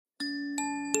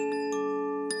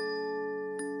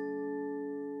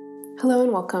Hello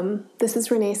and welcome. This is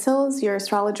Renee Sills, your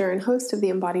astrologer and host of the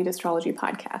Embodied Astrology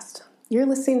podcast. You're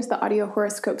listening to the audio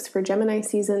horoscopes for Gemini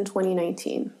season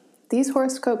 2019. These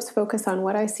horoscopes focus on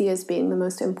what I see as being the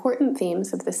most important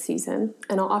themes of this season,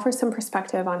 and I'll offer some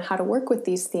perspective on how to work with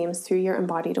these themes through your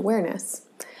embodied awareness.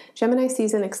 Gemini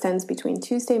season extends between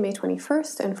Tuesday, May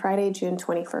 21st and Friday, June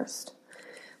 21st.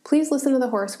 Please listen to the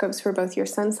horoscopes for both your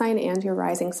sun sign and your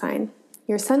rising sign.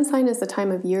 Your sun sign is the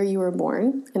time of year you were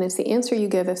born, and it's the answer you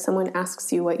give if someone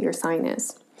asks you what your sign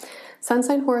is. Sun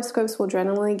sign horoscopes will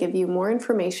generally give you more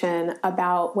information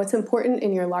about what's important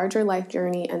in your larger life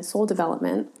journey and soul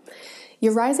development.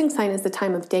 Your rising sign is the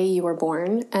time of day you were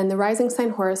born, and the rising sign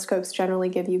horoscopes generally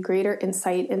give you greater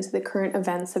insight into the current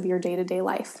events of your day-to-day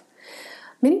life.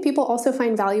 Many people also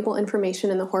find valuable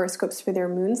information in the horoscopes for their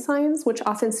moon signs, which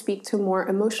often speak to more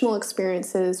emotional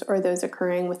experiences or those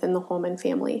occurring within the home and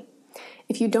family.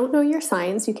 If you don't know your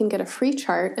signs, you can get a free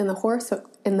chart in the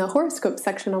horoscope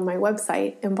section on my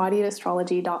website,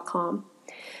 embodiedastrology.com.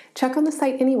 Check on the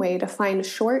site anyway to find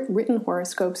short written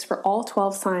horoscopes for all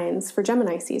 12 signs for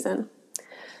Gemini season.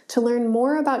 To learn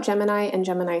more about Gemini and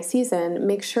Gemini season,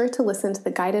 make sure to listen to the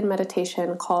guided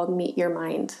meditation called Meet Your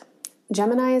Mind.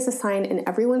 Gemini is a sign in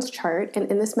everyone's chart, and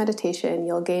in this meditation,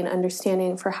 you'll gain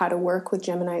understanding for how to work with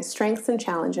Gemini's strengths and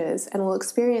challenges, and will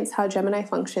experience how Gemini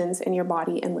functions in your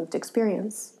body and lived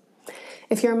experience.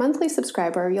 If you're a monthly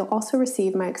subscriber, you'll also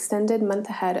receive my extended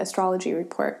month-ahead astrology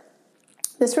report.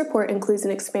 This report includes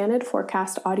an expanded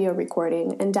forecast audio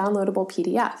recording and downloadable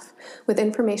PDF, with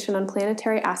information on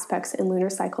planetary aspects and lunar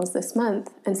cycles this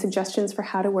month, and suggestions for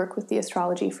how to work with the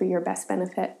astrology for your best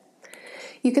benefit.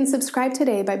 You can subscribe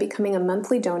today by becoming a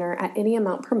monthly donor at any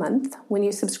amount per month. When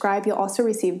you subscribe, you'll also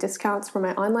receive discounts for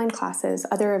my online classes,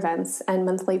 other events, and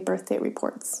monthly birthday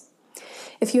reports.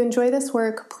 If you enjoy this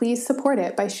work, please support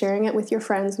it by sharing it with your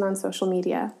friends and on social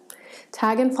media.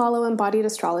 Tag and follow Embodied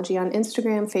Astrology on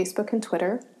Instagram, Facebook, and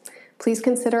Twitter. Please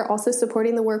consider also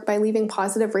supporting the work by leaving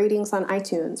positive ratings on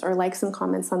iTunes or likes and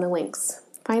comments on the links.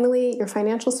 Finally, your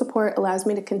financial support allows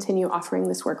me to continue offering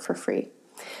this work for free.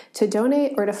 To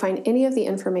donate or to find any of the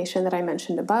information that I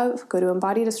mentioned above, go to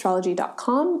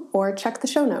embodiedastrology.com or check the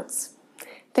show notes.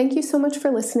 Thank you so much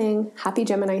for listening. Happy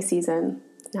Gemini season.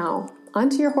 Now, on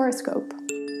to your horoscope.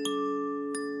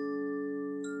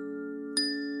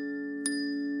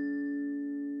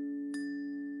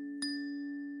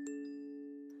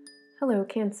 Hello,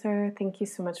 Cancer. Thank you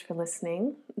so much for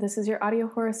listening. This is your audio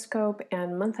horoscope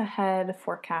and month ahead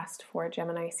forecast for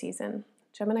Gemini season.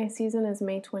 Gemini season is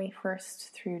May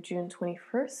 21st through June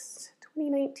 21st,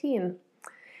 2019.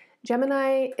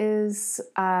 Gemini is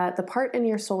the part in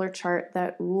your solar chart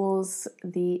that rules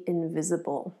the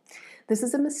invisible. This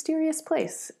is a mysterious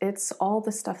place. It's all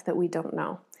the stuff that we don't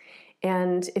know.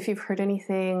 And if you've heard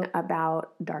anything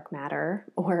about dark matter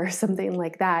or something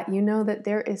like that, you know that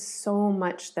there is so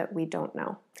much that we don't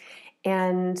know.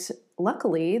 And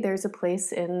luckily, there's a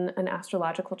place in an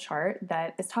astrological chart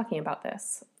that is talking about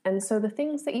this. And so the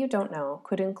things that you don't know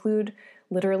could include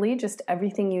literally just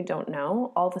everything you don't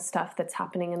know, all the stuff that's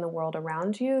happening in the world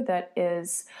around you that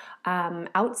is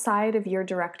outside of your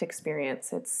direct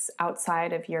experience. It's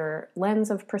outside of your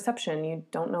lens of perception. You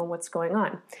don't know what's going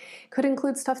on. Could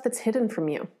include stuff that's hidden from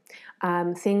you,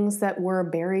 things that were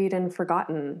buried and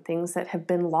forgotten, things that have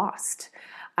been lost.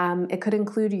 It could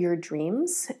include your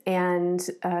dreams and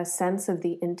a sense of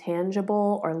the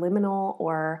intangible or liminal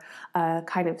or a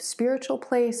kind of spiritual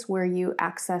place where you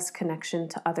access connection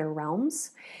to other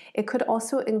realms. It could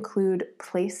also include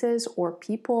places or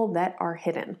people that are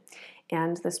hidden.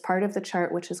 And this part of the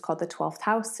chart, which is called the 12th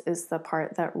house, is the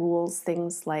part that rules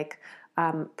things like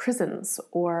prisons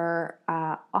or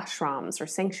ashrams or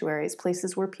sanctuaries,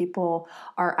 places where people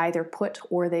are either put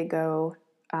or they go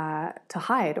to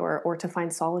hide or to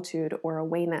find solitude or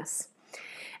awayness.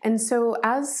 And so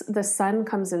as the sun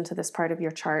comes into this part of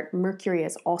your chart, Mercury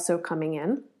is also coming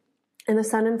in. And the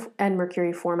sun and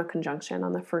Mercury form a conjunction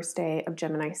on the first day of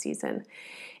Gemini season.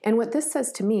 And what this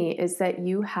says to me is that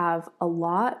you have a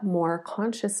lot more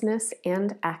consciousness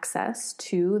and access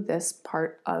to this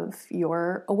part of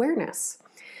your awareness.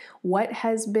 What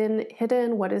has been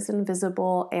hidden, what is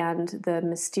invisible, and the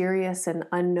mysterious and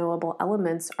unknowable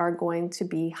elements are going to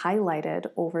be highlighted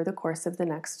over the course of the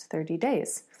next 30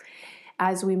 days.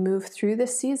 As we move through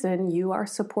this season, you are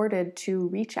supported to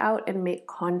reach out and make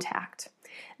contact.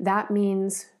 That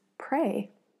means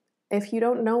pray. If you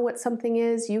don't know what something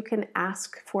is, you can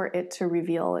ask for it to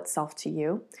reveal itself to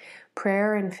you.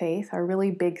 Prayer and faith are really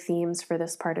big themes for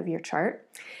this part of your chart.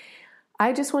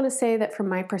 I just want to say that from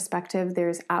my perspective,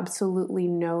 there's absolutely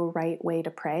no right way to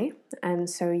pray. And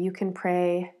so you can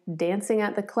pray dancing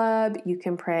at the club, you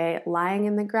can pray lying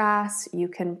in the grass, you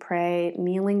can pray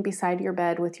kneeling beside your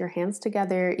bed with your hands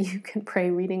together, you can pray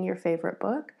reading your favorite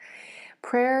book.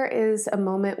 Prayer is a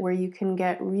moment where you can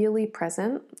get really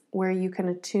present, where you can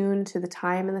attune to the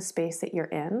time and the space that you're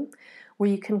in,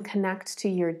 where you can connect to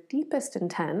your deepest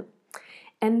intent,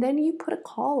 and then you put a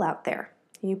call out there.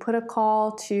 You put a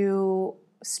call to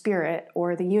spirit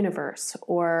or the universe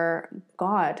or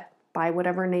God, by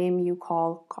whatever name you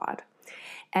call God,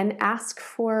 and ask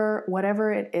for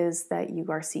whatever it is that you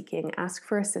are seeking. Ask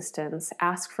for assistance,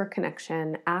 ask for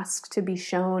connection, ask to be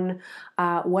shown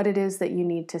what it is that you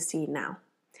need to see now.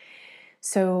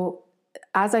 So,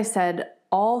 as I said,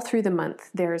 all through the month,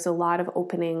 there's a lot of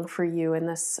opening for you in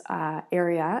this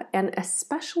area, and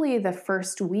especially the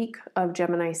first week of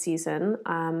Gemini season,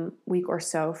 week or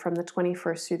so from the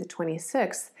 21st through the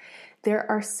 26th,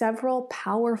 there are several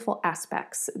powerful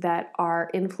aspects that are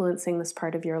influencing this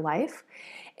part of your life.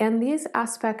 And these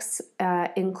aspects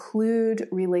include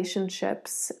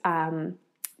relationships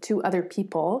to other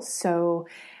people. So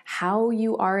how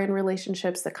you are in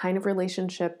relationships, the kind of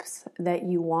relationships that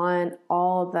you want,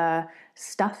 all the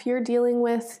stuff you're dealing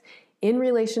with in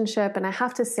relationship. And I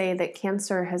have to say that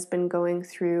Cancer has been going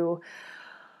through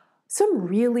some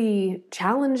really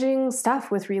challenging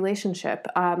stuff with relationship,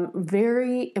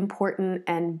 very important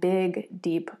and big,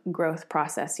 deep growth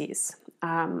processes.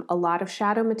 A lot of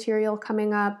shadow material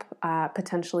coming up,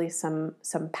 potentially some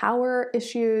power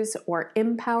issues or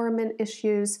empowerment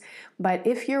issues. But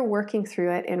if you're working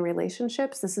through it in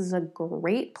relationships, this is a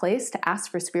great place to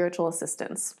ask for spiritual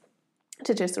assistance,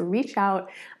 to just reach out,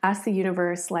 ask the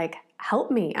universe, like,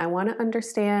 help me, I want to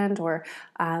understand, or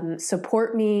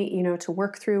support me, to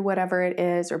work through whatever it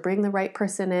is, or bring the right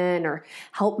person in, or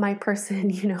help my person,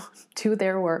 do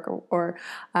their work, or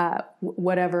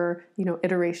whatever,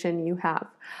 iteration you have.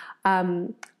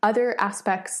 Other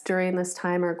aspects during this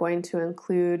time are going to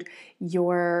include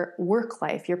your work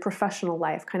life, your professional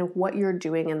life, kind of what you're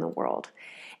doing in the world.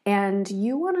 And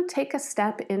you want to take a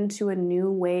step into a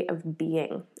new way of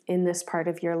being in this part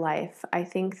of your life. I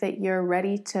think that you're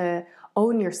ready to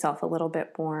own yourself a little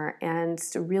bit more and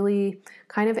to really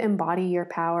kind of embody your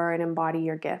power and embody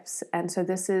your gifts. And so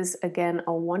this is, again,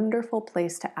 a wonderful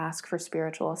place to ask for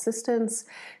spiritual assistance,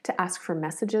 to ask for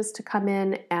messages to come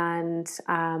in, and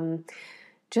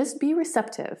just be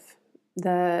receptive.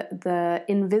 The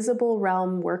invisible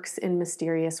realm works in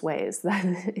mysterious ways.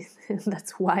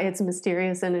 That's why it's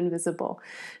mysterious and invisible.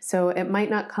 So it might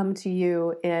not come to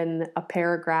you in a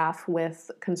paragraph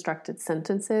with constructed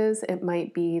sentences. It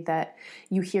might be that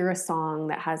you hear a song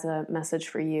that has a message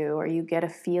for you, or you get a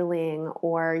feeling,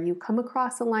 or you come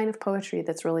across a line of poetry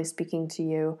that's really speaking to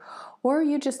you, or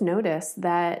you just notice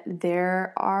that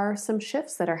there are some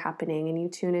shifts that are happening and you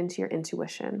tune into your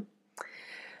intuition.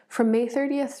 From May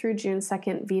 30th through June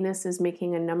 2nd, Venus is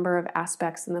making a number of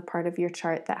aspects in the part of your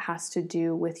chart that has to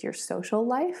do with your social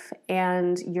life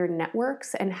and your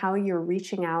networks and how you're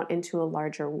reaching out into a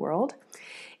larger world.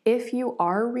 If you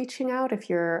are reaching out, if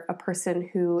you're a person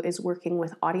who is working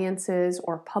with audiences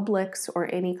or publics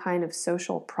or any kind of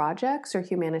social projects or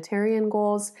humanitarian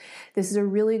goals, this is a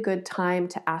really good time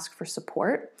to ask for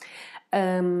support.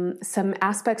 Some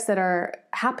aspects that are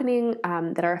happening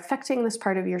that are affecting this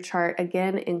part of your chart,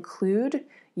 again, include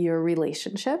your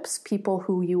relationships, people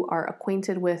who you are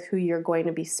acquainted with, who you're going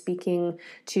to be speaking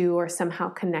to or somehow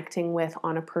connecting with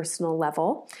on a personal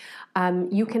level.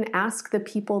 You can ask the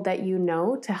people that you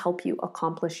know to help you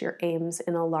accomplish your aims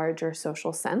in a larger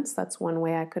social sense. That's one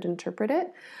way I could interpret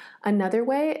it. Another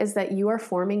way is that you are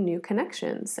forming new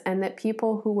connections, and that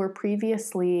people who were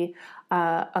previously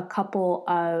a couple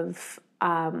of,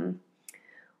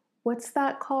 what's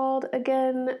that called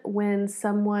again? When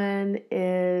someone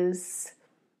is,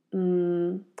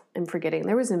 I'm forgetting.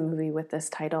 There was a movie with this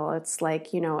title. It's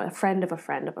like, a friend of a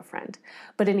friend of a friend.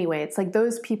 But anyway, it's like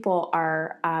those people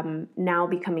are now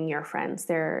becoming your friends.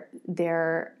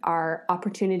 There are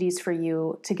opportunities for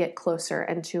you to get closer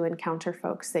and to encounter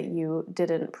folks that you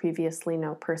didn't previously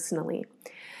know personally.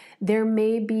 There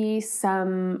may be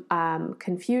some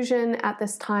confusion at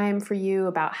this time for you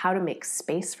about how to make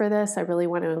space for this. I really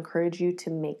want to encourage you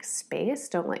to make space.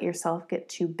 Don't let yourself get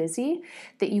too busy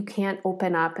that you can't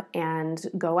open up and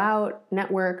go out,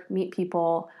 network, meet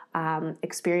people,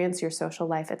 experience your social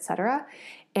life, etc.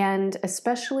 And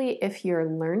especially if you're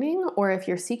learning, or if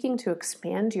you're seeking to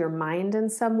expand your mind in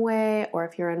some way, or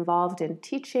if you're involved in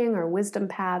teaching or wisdom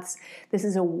paths, this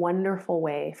is a wonderful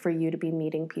way for you to be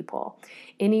meeting people.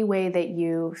 Any way that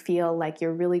you feel like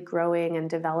you're really growing and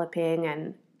developing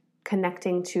and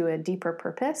connecting to a deeper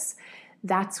purpose,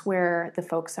 that's where the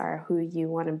folks are who you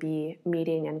want to be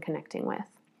meeting and connecting with.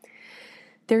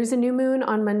 There's a new moon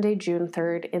on Monday, June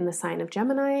 3rd in the sign of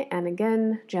Gemini. And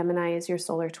again, Gemini is your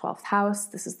solar 12th house.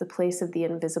 This is the place of the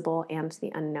invisible and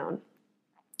the unknown.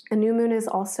 A new moon is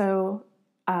also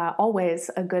always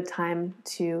a good time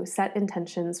to set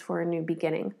intentions for a new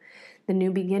beginning. The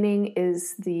new beginning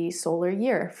is the solar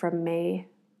year from May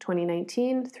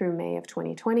 2019 through May of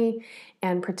 2020,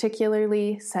 and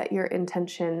particularly set your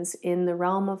intentions in the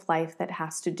realm of life that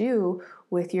has to do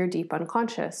with your deep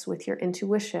unconscious, with your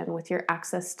intuition, with your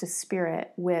access to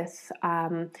spirit, with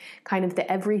kind of the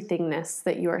everythingness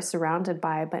that you are surrounded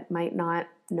by but might not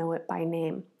know it by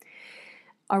name.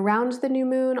 Around the new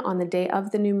moon, on the day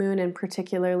of the new moon, and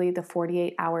particularly the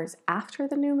 48 hours after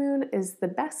the new moon, is the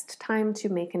best time to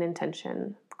make an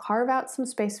intention. Carve out some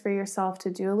space for yourself to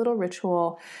do a little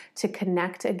ritual, to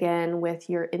connect again with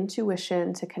your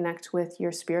intuition, to connect with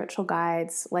your spiritual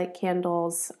guides, light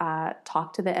candles,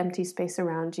 talk to the empty space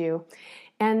around you.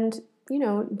 And,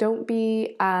 don't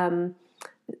be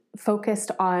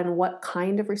focused on what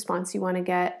kind of response you want to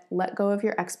get. Let go of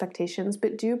your expectations,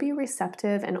 but do be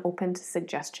receptive and open to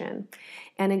suggestion.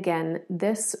 And again,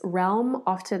 this realm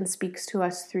often speaks to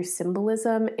us through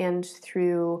symbolism and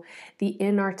through the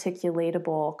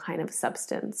inarticulatable kind of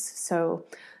substance. So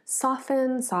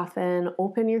soften,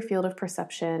 open your field of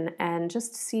perception, and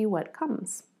just see what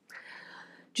comes.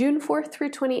 June 4th through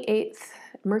 28th,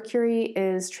 Mercury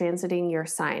is transiting your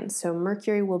sign. So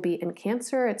Mercury will be in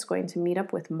Cancer. It's going to meet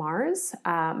up with Mars.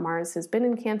 Mars has been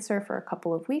in Cancer for a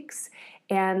couple of weeks,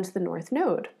 and the North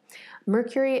Node.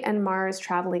 Mercury and Mars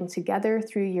traveling together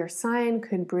through your sign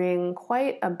could bring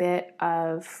quite a bit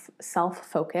of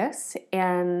self-focus,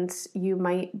 and you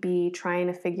might be trying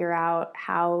to figure out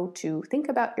how to think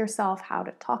about yourself, how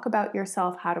to talk about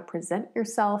yourself, how to present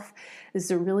yourself. This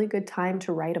is a really good time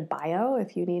to write a bio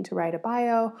if you need to write a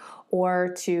bio,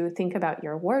 or to think about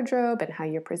your wardrobe and how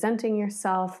you're presenting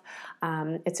yourself.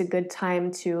 It's a good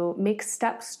time to make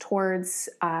steps towards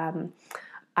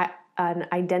an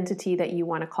identity that you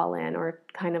want to call in, or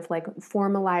kind of like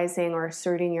formalizing or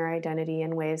asserting your identity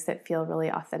in ways that feel really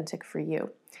authentic for you.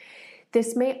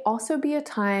 This may also be a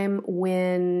time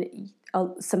when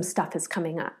some stuff is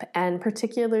coming up, and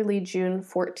particularly June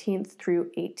 14th through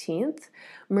 18th,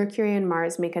 Mercury and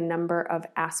Mars make a number of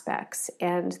aspects,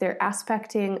 and they're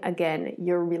aspecting, again,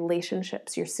 your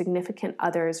relationships, your significant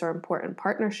others or important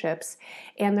partnerships,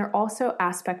 and they're also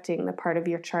aspecting the part of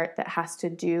your chart that has to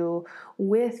do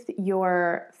with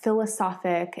your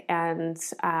philosophic and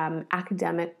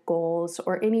academic goals,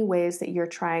 or any ways that you're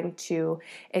trying to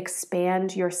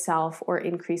expand yourself or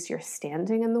increase your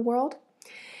standing in the world.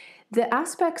 The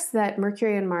aspects that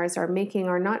Mercury and Mars are making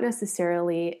are not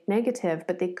necessarily negative,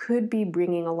 but they could be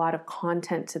bringing a lot of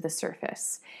content to the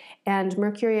surface. And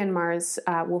Mercury and Mars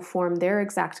will form their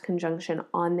exact conjunction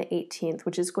on the 18th,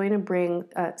 which is going to bring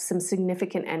some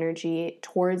significant energy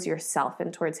towards yourself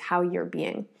and towards how you're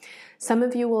being. Some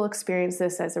of you will experience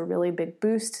this as a really big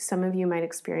boost. Some of you might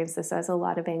experience this as a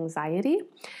lot of anxiety.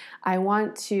 I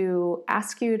want to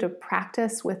ask you to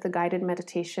practice with the guided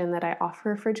meditation that I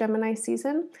offer for Gemini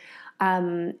season.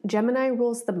 Gemini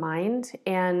rules the mind,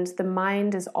 and the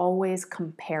mind is always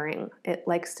comparing. It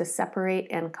likes to separate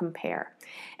and compare.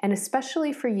 And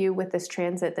especially for you with this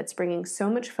transit that's bringing so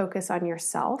much focus on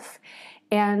yourself,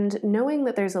 and knowing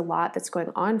that there's a lot that's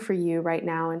going on for you right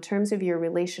now in terms of your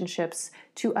relationships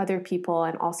to other people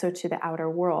and also to the outer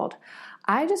world,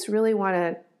 I just really want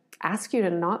to ask you to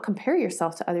not compare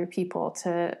yourself to other people,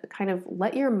 to kind of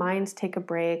let your mind take a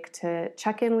break, to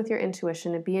check in with your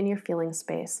intuition, to be in your feeling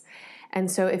space. And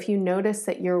so if you notice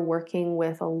that you're working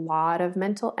with a lot of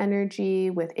mental energy,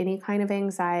 with any kind of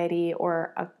anxiety,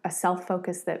 or a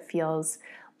self-focus that feels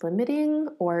limiting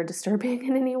or disturbing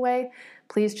in any way,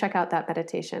 please check out that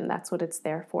meditation. That's what it's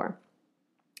there for.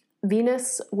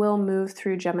 Venus will move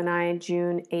through Gemini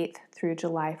June 8th through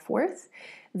July 4th.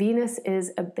 Venus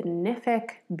is a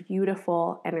benefic,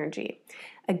 beautiful energy.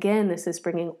 Again, this is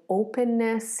bringing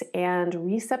openness and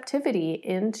receptivity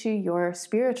into your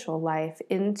spiritual life,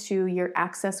 into your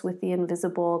access with the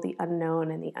invisible, the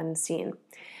unknown, and the unseen.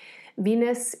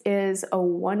 Venus is a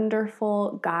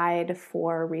wonderful guide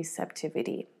for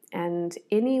receptivity. And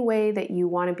any way that you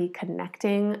want to be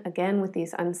connecting, again, with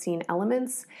these unseen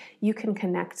elements, you can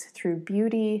connect through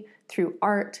beauty, through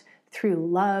art, through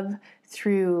love,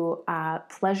 through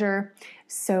pleasure.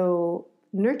 So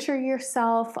nurture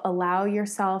yourself, allow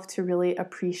yourself to really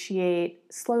appreciate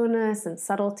slowness and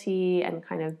subtlety and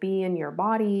kind of be in your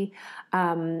body,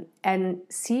 and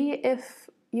see if,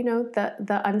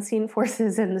 the unseen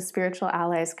forces and the spiritual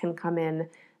allies can come in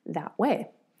that way.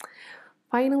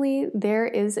 Finally, there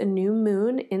is a new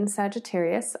moon in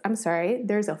Sagittarius.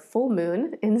 There's a full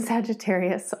moon in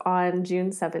Sagittarius on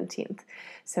June 17th.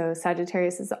 So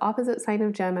Sagittarius is the opposite sign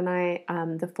of Gemini.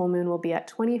 The full moon will be at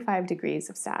 25 degrees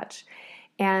of Sag.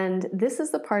 And this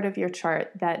is the part of your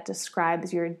chart that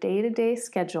describes your day-to-day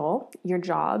schedule, your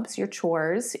jobs, your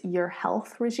chores, your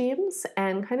health regimes,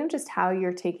 and kind of just how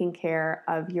you're taking care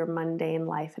of your mundane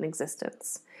life and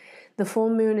existence. The full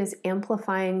moon is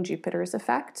amplifying Jupiter's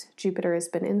effect. Jupiter has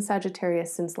been in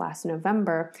Sagittarius since last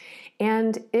November,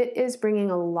 and it is bringing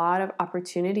a lot of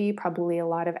opportunity, probably a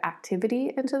lot of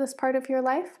activity into this part of your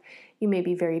life. You may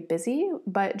be very busy,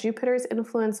 but Jupiter's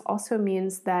influence also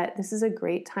means that this is a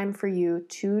great time for you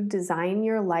to design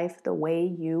your life the way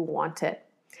you want it.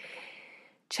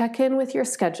 Check in with your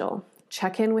schedule.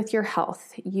 Check in with your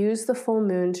health. Use the full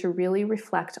moon to really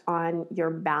reflect on your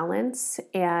balance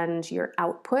and your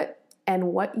output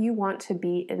and what you want to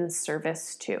be in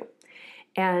service to.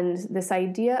 And this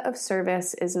idea of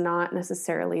service is not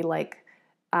necessarily like,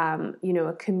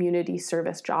 a community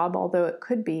service job, although it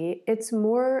could be. It's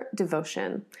more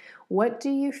devotion. What do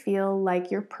you feel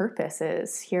like your purpose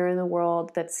is here in the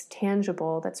world that's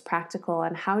tangible, that's practical,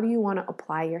 and how do you want to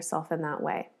apply yourself in that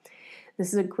way?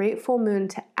 This is a great full moon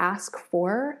to ask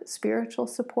for spiritual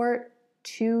support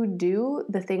to do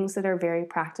the things that are very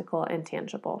practical and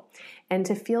tangible, and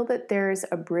to feel that there's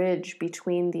a bridge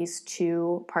between these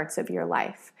two parts of your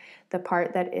life. The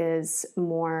part that is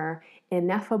more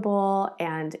ineffable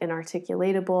and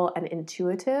inarticulatable and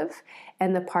intuitive,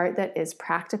 and the part that is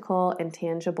practical and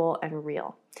tangible and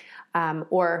real,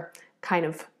 or kind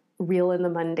of real in the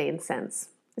mundane sense.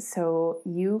 So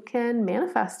you can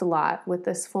manifest a lot with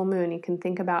this full moon. You can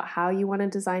think about how you want to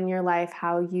design your life,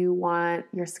 how you want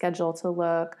your schedule to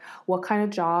look, what kind of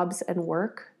jobs and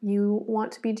work you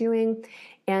want to be doing.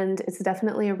 And it's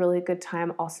definitely a really good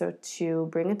time also to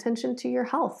bring attention to your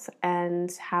health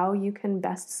and how you can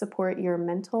best support your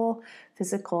mental,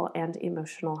 physical, and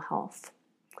emotional health.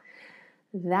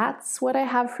 That's what I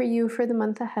have for you for the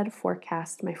month ahead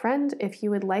forecast, my friend. If you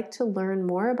would like to learn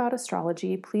more about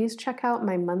astrology, please check out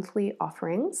my monthly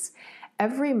offerings.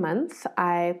 Every month,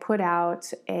 I put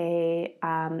out a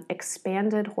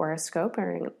expanded horoscope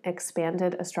or an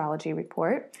expanded astrology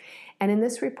report. And in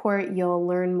this report, you'll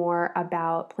learn more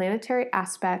about planetary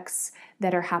aspects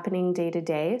that are happening day to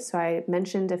day. So I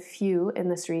mentioned a few in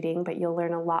this reading, but you'll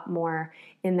learn a lot more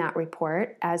in that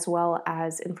report, as well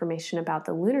as information about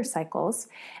the lunar cycles.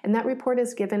 And that report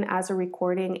is given as a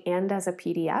recording and as a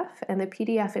PDF. And the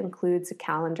PDF includes a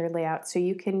calendar layout. So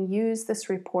you can use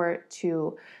this report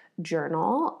to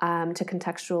journal, to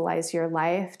contextualize your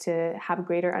life, to have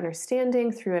greater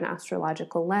understanding through an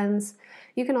astrological lens.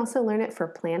 You can also learn it for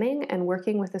planning and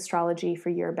working with astrology for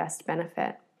your best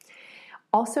benefit.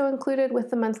 Also included with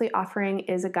the monthly offering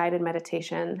is a guided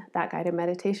meditation. That guided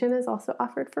meditation is also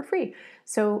offered for free.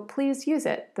 So please use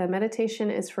it. The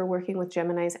meditation is for working with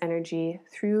Gemini's energy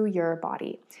through your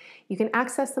body. You can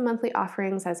access the monthly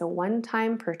offerings as a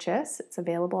one-time purchase. It's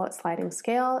available at sliding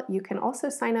scale. You can also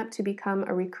sign up to become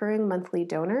a recurring monthly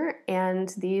donor, and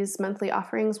these monthly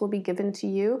offerings will be given to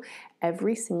you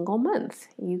every single month.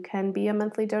 You can be a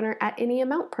monthly donor at any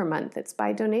amount per month. It's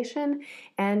by donation,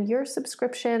 and your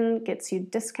subscription gets you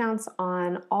discounts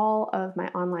on all of my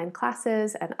online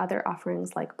classes and other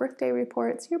offerings like birthday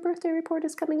reports. Your birthday report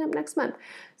is coming up next month,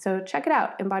 so check it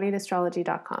out,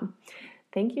 embodiedastrology.com.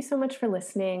 Thank you so much for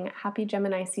listening. Happy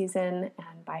Gemini season,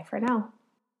 and bye for now.